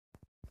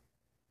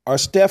Are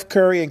Steph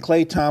Curry and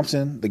Klay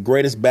Thompson the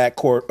greatest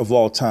backcourt of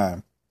all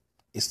time?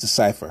 It's the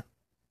Cypher.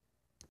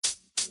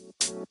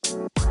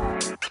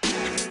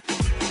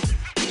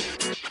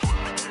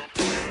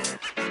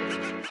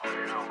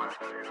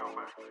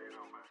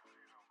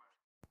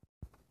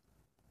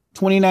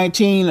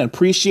 "2019,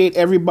 appreciate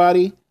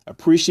everybody.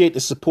 Appreciate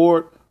the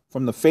support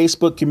from the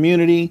Facebook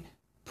community.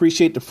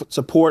 Appreciate the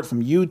support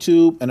from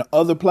YouTube and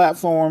other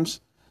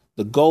platforms.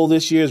 The goal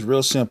this year is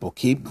real simple.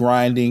 Keep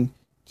grinding.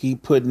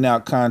 Keep putting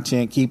out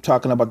content. Keep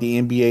talking about the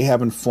NBA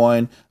having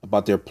fun,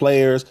 about their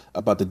players,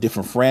 about the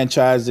different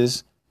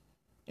franchises.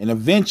 And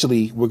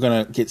eventually, we're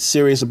going to get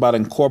serious about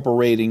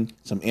incorporating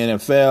some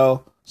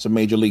NFL, some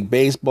Major League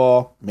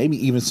Baseball, maybe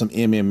even some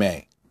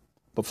MMA.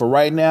 But for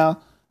right now,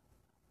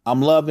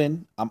 I'm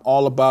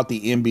all about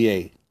the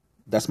NBA.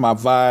 That's my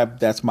vibe.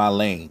 That's my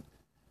lane.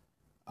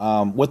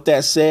 With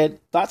that said,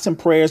 thoughts and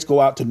prayers go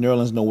out to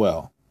Nerlens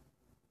Noel.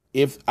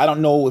 I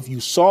don't know if you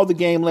saw the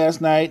game last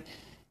night.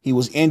 He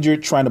was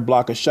injured trying to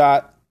block a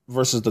shot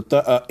versus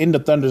in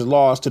the Thunder's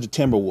loss to the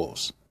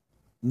Timberwolves.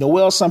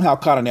 Noel somehow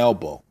caught an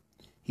elbow.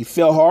 He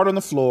fell hard on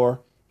the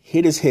floor,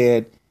 hit his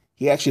head.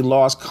 He actually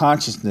lost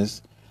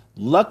consciousness.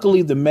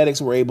 Luckily, the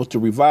medics were able to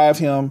revive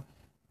him.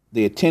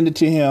 They attended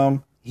to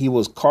him. He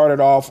was carted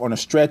off on a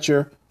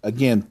stretcher.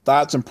 Again,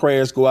 thoughts and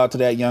prayers go out to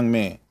that young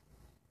man.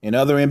 In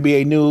other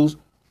NBA news,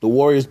 the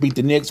Warriors beat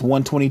the Knicks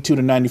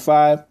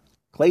 122-95.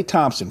 Klay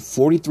Thompson,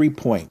 43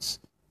 points.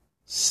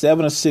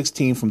 7 of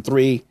 16 from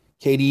 3.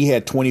 KD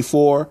had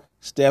 24.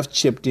 Steph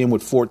chipped in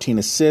with 14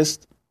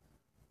 assists.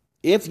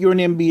 If you're an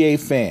NBA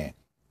fan,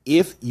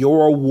 if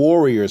you're a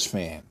Warriors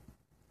fan,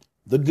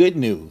 the good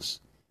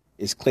news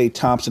is Klay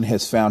Thompson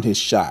has found his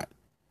shot.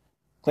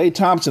 Klay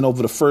Thompson,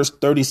 over the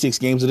first 36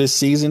 games of this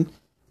season,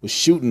 was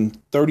shooting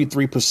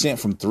 33%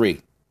 from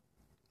 3.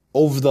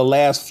 Over the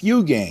last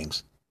few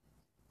games,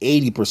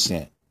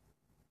 80%,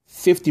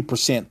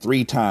 50%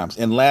 3 times.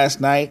 And last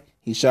night,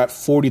 he shot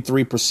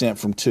 43%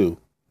 from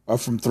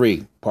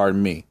 3,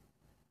 pardon me.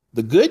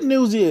 The good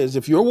news is,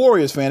 if you're a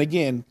Warriors fan,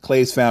 again,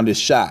 Klay's found his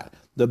shot.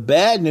 The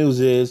bad news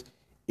is,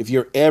 if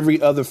you're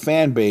every other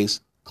fan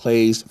base,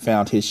 Klay's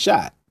found his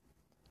shot.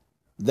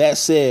 That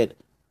said,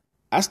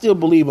 I still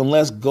believe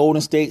unless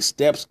Golden State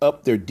steps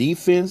up their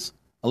defense,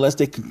 unless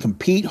they can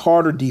compete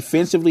harder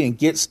defensively and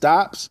get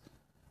stops,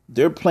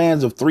 their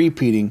plans of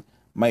three-peating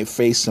might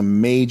face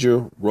some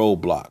major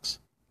roadblocks,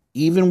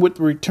 even with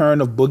the return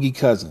of Boogie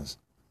Cousins.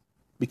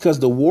 Because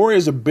the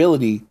Warriors'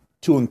 ability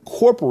to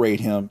incorporate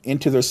him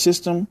into their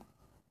system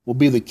will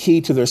be the key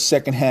to their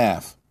second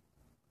half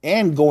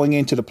and going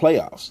into the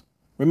playoffs.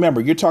 Remember,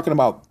 you're talking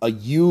about a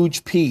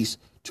huge piece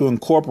to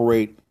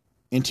incorporate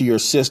into your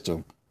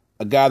system.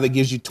 A guy that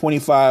gives you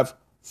 25,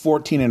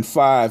 14, and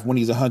 5 when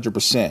he's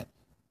 100%.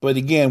 But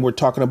again, we're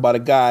talking about a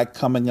guy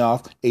coming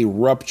off a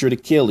ruptured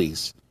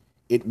Achilles.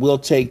 It will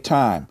take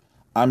time.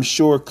 I'm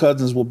sure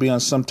Cousins will be on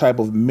some type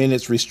of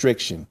minutes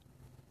restriction.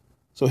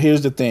 So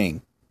here's the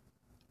thing.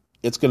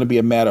 It's going to be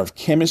a matter of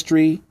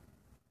chemistry.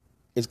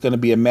 It's going to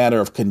be a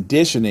matter of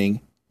conditioning.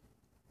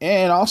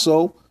 And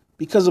also,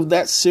 because of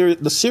the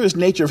serious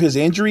nature of his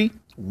injury,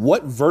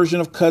 what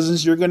version of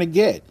Cousins you're going to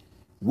get.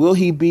 Will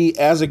he be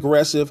as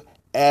aggressive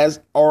as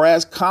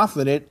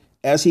confident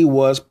as he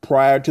was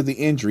prior to the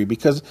injury?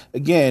 Because,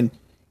 again,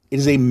 it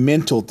is a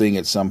mental thing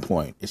at some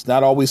point. It's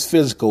not always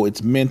physical.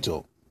 It's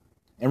mental.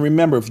 And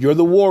remember, if you're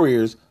the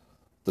Warriors,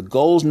 the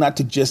goal is not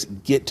to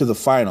just get to the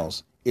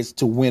finals. It's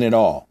to win it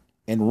all.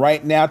 And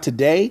right now,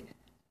 today,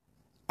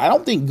 I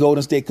don't think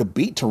Golden State could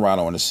beat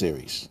Toronto in a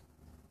series.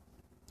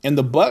 And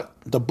the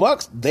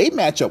Bucks, they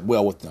match up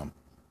well with them.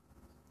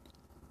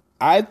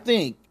 I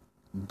think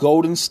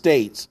Golden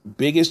State's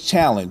biggest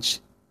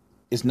challenge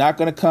is not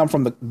going to come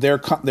from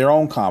their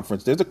own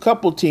conference. There's a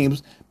couple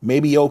teams,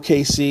 maybe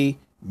OKC,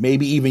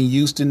 maybe even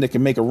Houston, that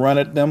can make a run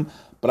at them.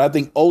 But I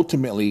think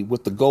ultimately,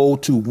 with the goal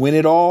to win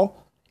it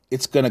all,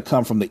 it's going to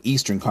come from the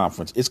Eastern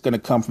Conference. It's going to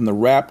come from the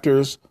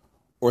Raptors,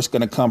 or it's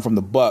going to come from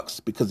the Bucks,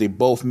 because they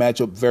both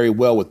match up very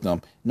well with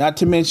them. Not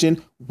to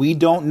mention, we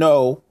don't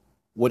know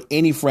what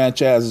any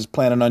franchise is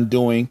planning on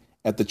doing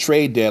at the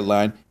trade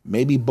deadline.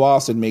 Maybe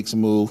Boston makes a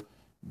move.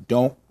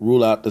 Don't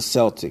rule out the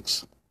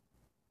Celtics.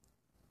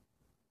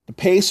 The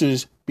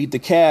Pacers beat the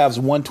Cavs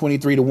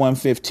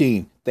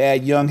 123-115.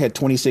 Thad Young had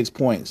 26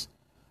 points.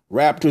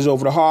 Raptors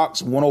over the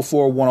Hawks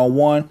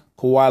 104-101.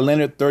 Kawhi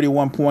Leonard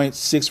 31 points,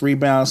 6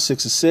 rebounds,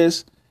 6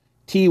 assists.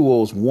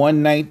 T-Wolves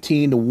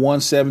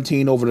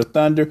 119-117 over the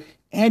Thunder.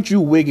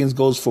 Andrew Wiggins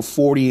goes for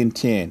 40 and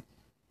 10.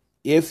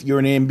 If you're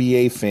an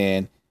NBA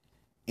fan,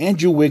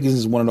 Andrew Wiggins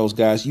is one of those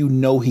guys, you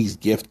know he's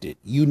gifted.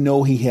 You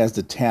know he has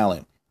the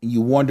talent. And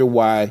you wonder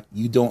why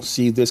you don't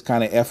see this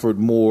kind of effort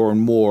more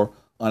and more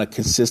on a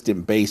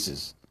consistent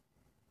basis.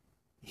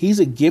 He's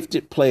a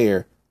gifted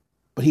player,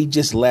 but he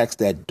just lacks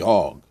that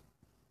dog.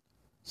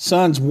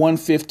 Suns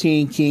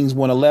 115, Kings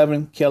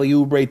 111. Kelly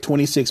Oubre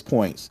 26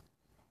 points.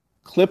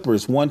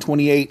 Clippers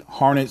 128,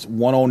 Hornets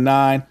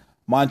 109.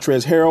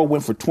 Montrezl Harrell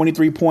went for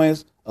 23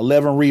 points,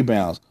 11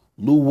 rebounds.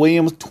 Lou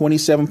Williams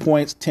 27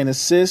 points, 10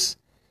 assists.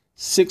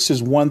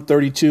 Sixers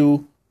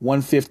 132,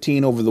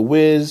 115 over the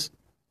Wiz.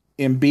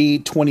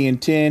 Embiid, 20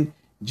 and 10.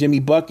 Jimmy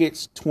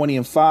Buckets, 20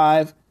 and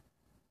 5.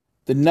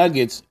 The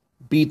Nuggets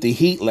beat the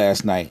Heat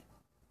last night,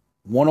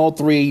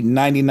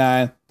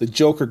 103-99. The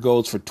Joker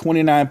goes for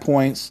 29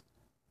 points,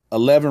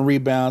 11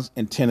 rebounds,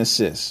 and 10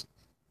 assists.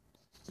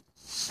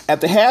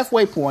 At the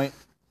halfway point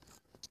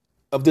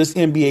of this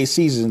NBA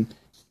season,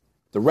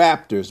 the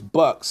Raptors,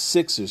 Bucks,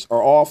 Sixers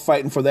are all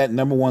fighting for that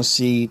number one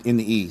seed in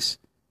the East,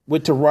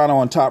 with Toronto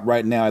on top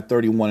right now at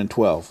 31 and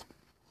 12.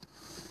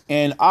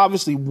 And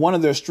obviously, one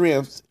of their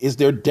strengths is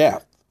their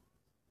depth.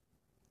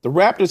 The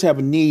Raptors have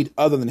a need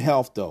other than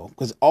health, though,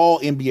 because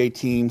all NBA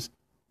teams,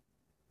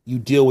 you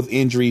deal with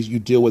injuries, you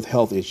deal with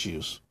health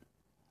issues.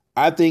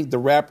 I think the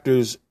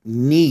Raptors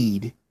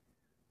need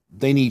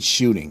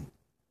shooting.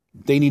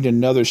 They need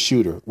another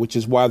shooter, which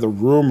is why the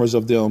rumors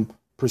of them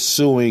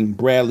pursuing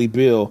Bradley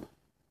Beal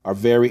are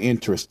very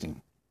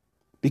interesting.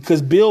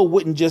 Because Beal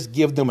wouldn't just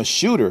give them a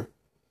shooter,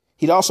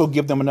 he'd also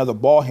give them another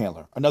ball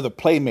handler, another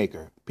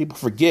playmaker. People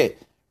forget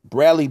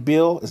Bradley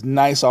Beal is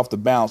nice off the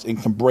bounce and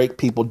can break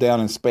people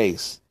down in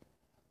space.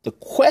 The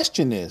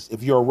question is,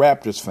 if you're a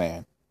Raptors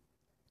fan,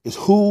 is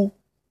who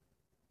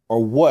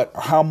or what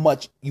or how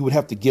much you would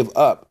have to give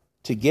up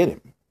to get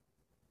him.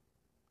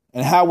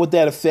 And how would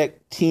that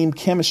affect team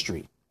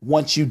chemistry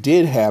once you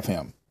did have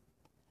him?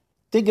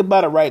 Think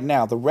about it right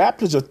now. The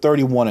Raptors are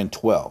 31 and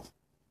 12.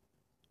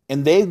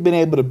 And they've been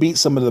able to beat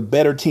some of the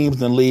better teams in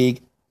the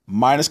league,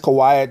 minus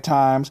Kawhi at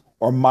times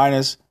or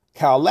minus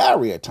Kyle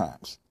Lowry at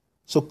times.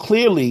 So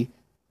clearly,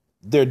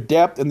 their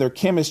depth and their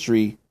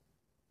chemistry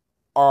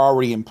are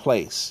already in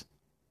place.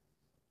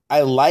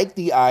 I like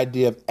the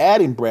idea of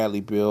adding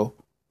Bradley Beal,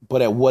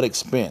 but at what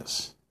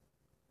expense?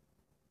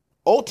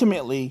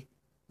 Ultimately,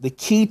 the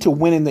key to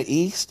winning the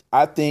East,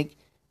 I think,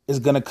 is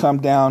going to come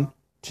down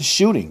to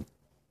shooting.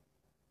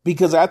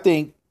 Because I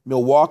think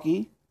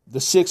Milwaukee, the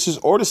Sixers,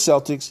 or the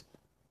Celtics,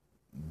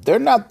 they're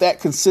not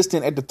that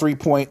consistent at the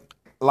three-point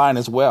line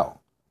as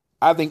well.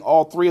 I think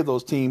all three of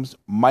those teams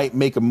might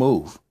make a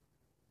move.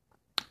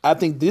 I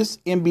think this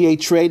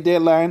NBA trade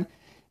deadline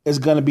is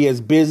going to be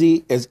as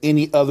busy as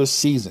any other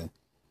season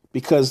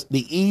because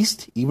the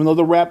East, even though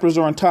the Raptors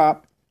are on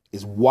top,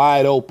 is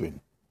wide open.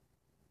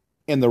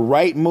 And the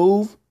right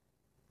move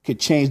could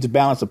change the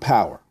balance of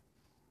power.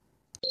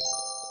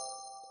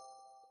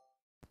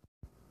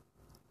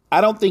 I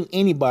don't think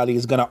anybody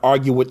is going to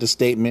argue with the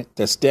statement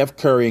that Steph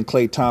Curry and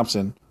Klay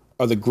Thompson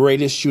are the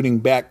greatest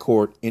shooting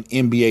backcourt in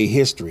NBA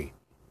history.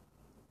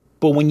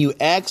 But when you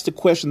ask the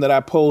question that I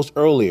posed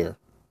earlier,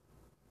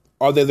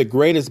 are they the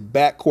greatest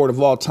backcourt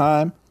of all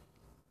time?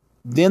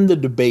 Then the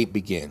debate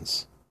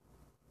begins.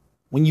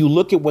 When you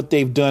look at what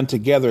they've done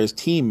together as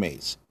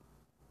teammates,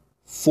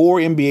 4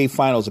 NBA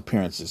Finals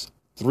appearances,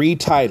 3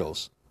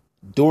 titles.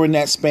 During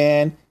that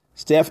span,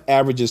 Steph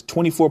averages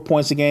 24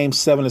 points a game,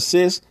 7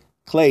 assists.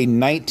 Klay,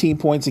 19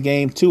 points a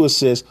game, 2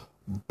 assists.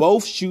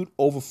 Both shoot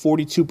over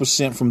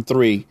 42% from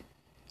 3.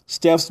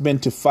 Steph's been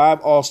to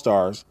 5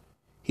 All-Stars.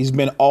 He's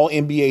been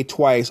All-NBA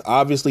twice.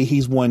 Obviously,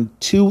 he's won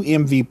 2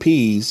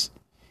 MVPs.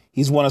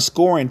 He's won a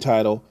scoring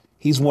title.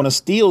 He's won a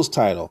steals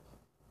title.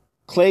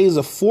 Klay is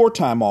a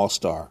 4-time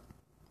All-Star.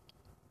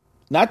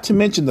 Not to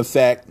mention the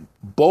fact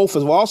both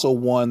have also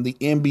won the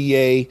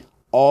NBA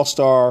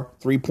All-Star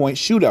three-point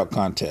shootout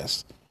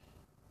contest.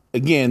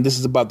 Again, this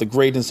is about the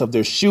greatness of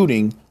their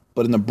shooting,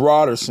 but in the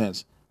broader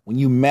sense, when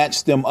you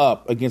match them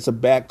up against a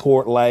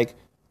backcourt like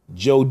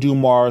Joe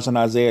Dumars and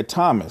Isaiah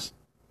Thomas,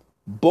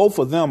 both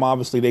of them,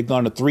 obviously, they've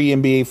gone to 3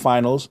 NBA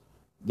Finals.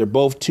 They're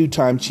both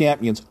 2-time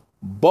champions.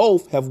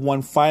 Both have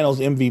won Finals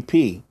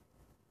MVP.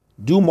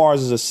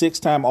 Dumars is a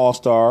 6-time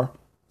All-Star,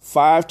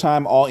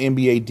 5-time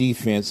All-NBA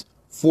defense,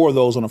 4 of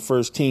those on the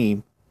first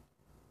team.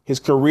 His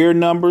career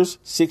numbers,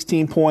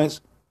 16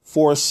 points,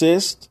 4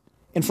 assists.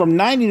 And from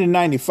 90 to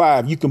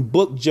 95, you can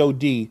book Joe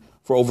D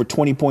for over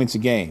 20 points a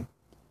game.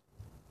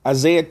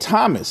 Isaiah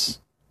Thomas,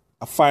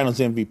 a Finals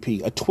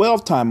MVP, a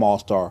 12-time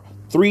All-Star,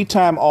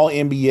 3-time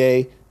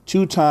All-NBA,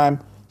 2-time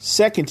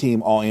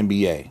second-team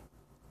All-NBA.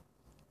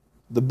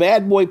 The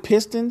Bad Boy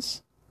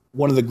Pistons,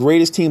 one of the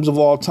greatest teams of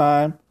all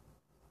time.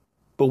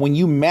 But when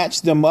you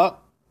match them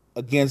up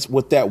against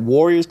what that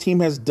Warriors team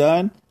has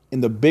done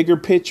in the bigger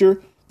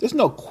picture, there's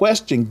no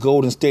question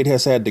Golden State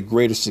has had the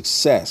greater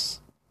success.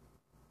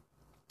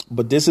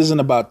 But this isn't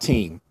about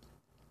team.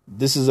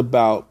 This is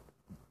about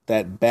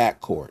that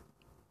backcourt.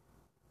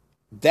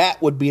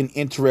 That would be an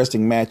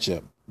interesting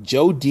matchup.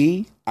 Joe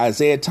D,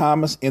 Isaiah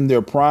Thomas in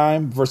their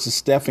prime versus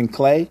Steph and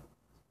Klay.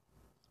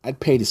 I'd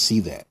pay to see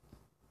that.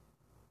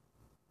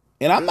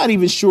 And I'm not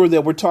even sure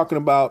that we're talking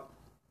about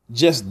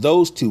just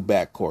those 2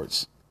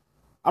 backcourts.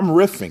 I'm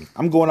riffing.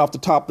 I'm going off the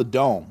top of the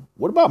dome.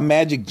 What about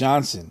Magic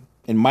Johnson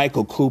and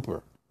Michael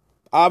Cooper?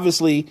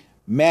 Obviously,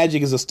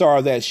 Magic is a star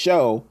of that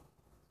show,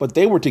 but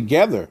they were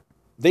together.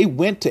 They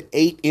went to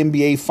 8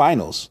 NBA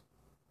Finals.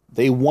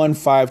 They won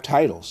 5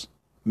 titles.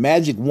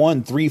 Magic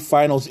won 3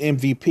 Finals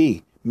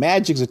MVP.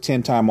 Magic's a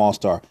 10-time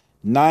All-Star,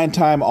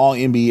 9-time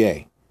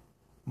All-NBA.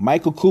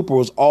 Michael Cooper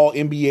was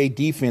All-NBA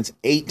defense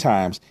 8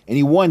 times, and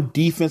he won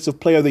Defensive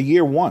Player of the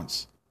Year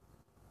once.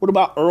 What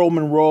about Earl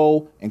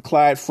Monroe and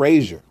Clyde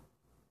Frazier?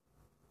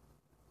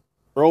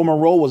 Earl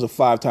Monroe was a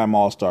 5-time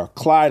All-Star.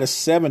 Clyde, a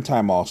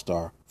 7-time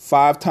All-Star.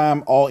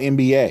 5-time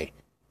All-NBA.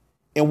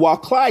 And while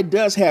Clyde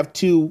does have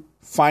 2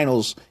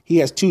 finals, he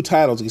has 2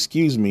 titles,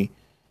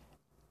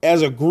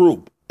 as a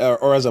group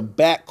or as a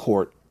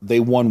backcourt, they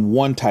won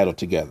 1 title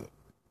together.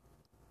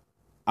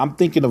 I'm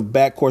thinking of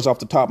backcourts off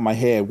the top of my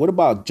head. What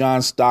about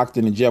John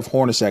Stockton and Jeff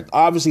Hornacek?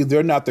 Obviously,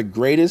 they're not the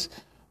greatest,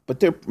 but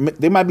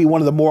they might be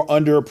one of the more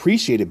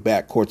underappreciated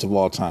backcourts of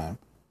all time.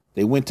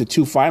 They went to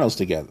 2 finals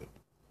together.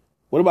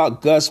 What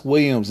about Gus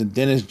Williams and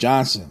Dennis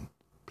Johnson?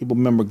 People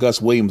remember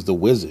Gus Williams, the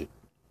Wizard.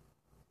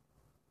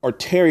 Or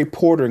Terry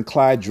Porter and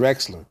Clyde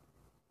Drexler.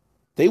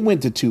 They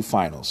went to 2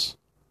 finals.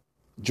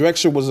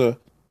 Drexler was a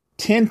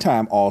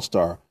 10-time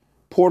All-Star.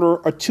 Porter,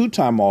 a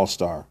 2-time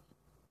All-Star.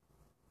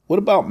 What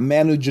about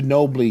Manu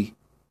Ginobili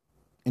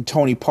and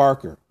Tony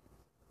Parker?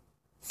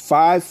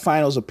 5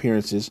 finals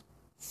appearances,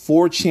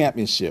 4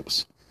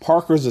 championships.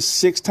 Parker's a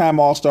 6-time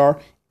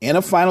All-Star and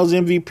a finals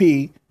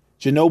MVP.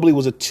 Ginobili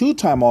was a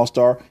 2-time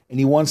All-Star, and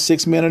he won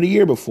 6 Man of the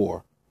Year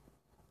before.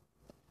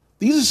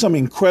 These are some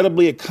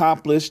incredibly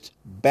accomplished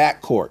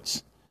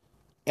backcourts.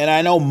 And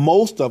I know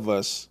most of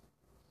us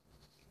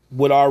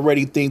would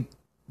already think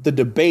the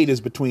debate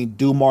is between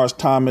Dumars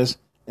Thomas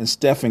and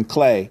Steph and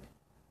Klay.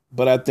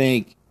 But I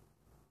think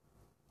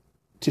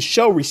to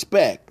show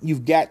respect,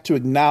 you've got to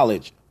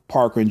acknowledge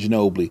Parker and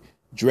Ginobili,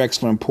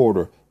 Drexler and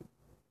Porter,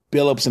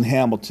 Billups and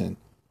Hamilton,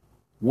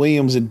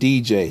 Williams and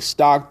DJ,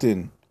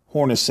 Stockton,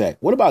 Hornacek.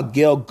 What about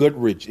Gail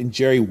Goodrich and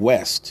Jerry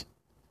West?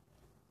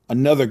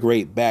 Another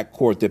great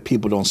backcourt that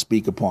people don't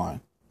speak upon.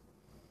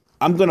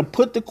 I'm going to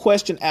put the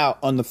question out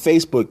on the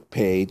Facebook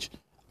page.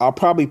 I'll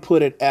probably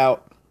put it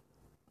out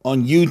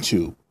on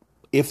YouTube.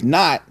 If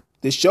not,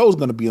 this show's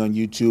going to be on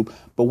YouTube.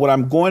 But what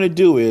I'm going to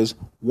do is,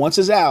 once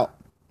it's out,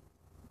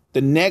 the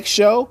next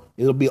show,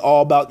 it'll be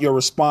all about your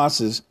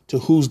responses to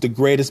who's the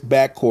greatest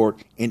backcourt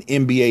in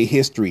NBA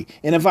history.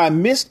 And if I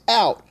missed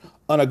out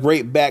on a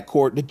great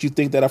backcourt that you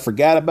think that I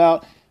forgot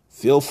about,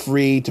 feel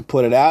free to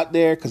put it out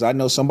there, because I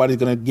know somebody's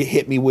going to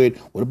hit me with,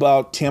 what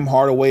about Tim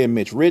Hardaway and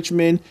Mitch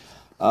Richmond?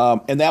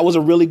 And that was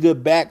a really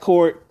good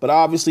backcourt, but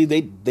obviously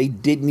they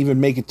didn't even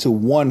make it to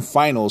 1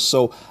 final.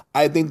 So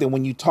I think that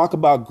when you talk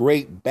about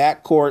great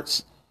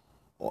backcourts,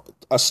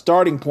 a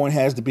starting point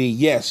has to be,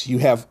 yes, you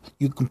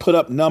can put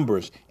up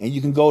numbers and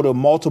you can go to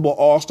multiple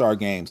All-Star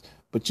games,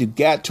 but you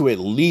got to at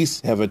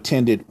least have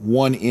attended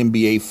 1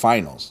 NBA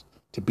Finals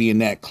to be in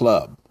that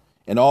club.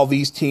 And all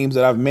these teams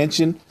that I've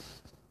mentioned,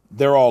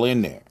 they're all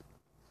in there.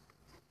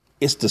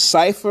 It's the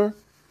Cypher.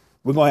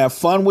 We're going to have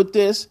fun with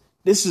this.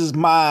 This is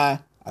I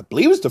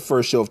believe it's the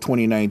first show of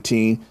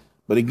 2019.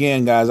 But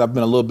again, guys, I've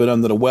been a little bit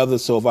under the weather.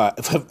 So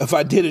if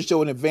I did a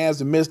show in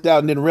advance and missed out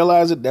and didn't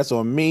realize it, that's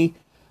on me.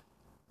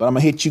 But I'm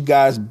going to hit you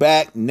guys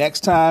back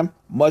next time.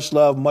 Much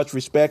love, much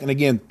respect. And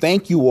again,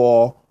 thank you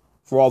all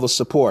for all the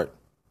support.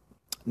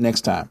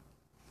 Next time.